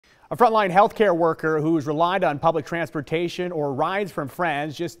A frontline healthcare worker who's relied on public transportation or rides from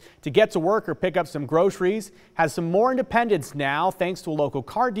friends just to get to work or pick up some groceries has some more independence now thanks to a local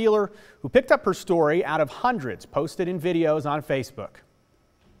car dealer who picked up her story out of hundreds posted in videos on Facebook.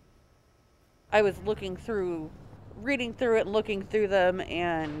 I was reading through it and looking through them,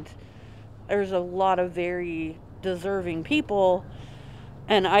 and there's a lot of very deserving people,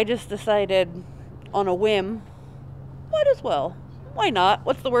 and I just decided on a whim, might as well. Why not?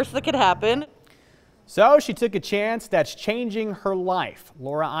 What's the worst that could happen? So she took a chance that's changing her life.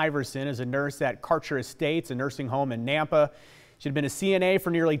 Laura Iverson is a nurse at Karcher Estates, a nursing home in Nampa. She'd been a CNA for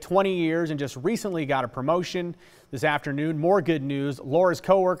nearly 20 years and just recently got a promotion. This afternoon, more good news. Laura's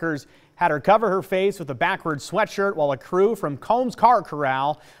coworkers had her cover her face with a backwards sweatshirt while a crew from Combs Car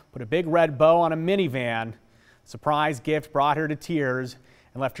Corral put a big red bow on a minivan. The surprise gift brought her to tears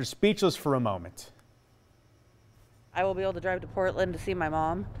and left her speechless for a moment. I will be able to drive to Portland to see my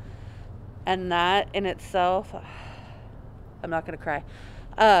mom, and that in itself, I'm not going to cry.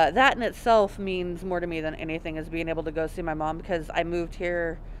 That in itself means more to me than anything is being able to go see my mom, because I moved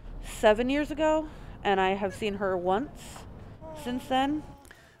here 7 years ago and I have seen her once since then.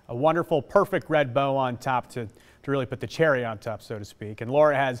 A wonderful, perfect red bow on top to really put the cherry on top, so to speak. And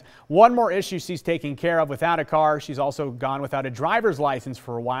Laura has one more issue she's taking care of without a car. She's also gone without a driver's license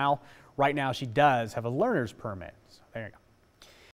for a while. Right now she does have a learner's permit. So there you go.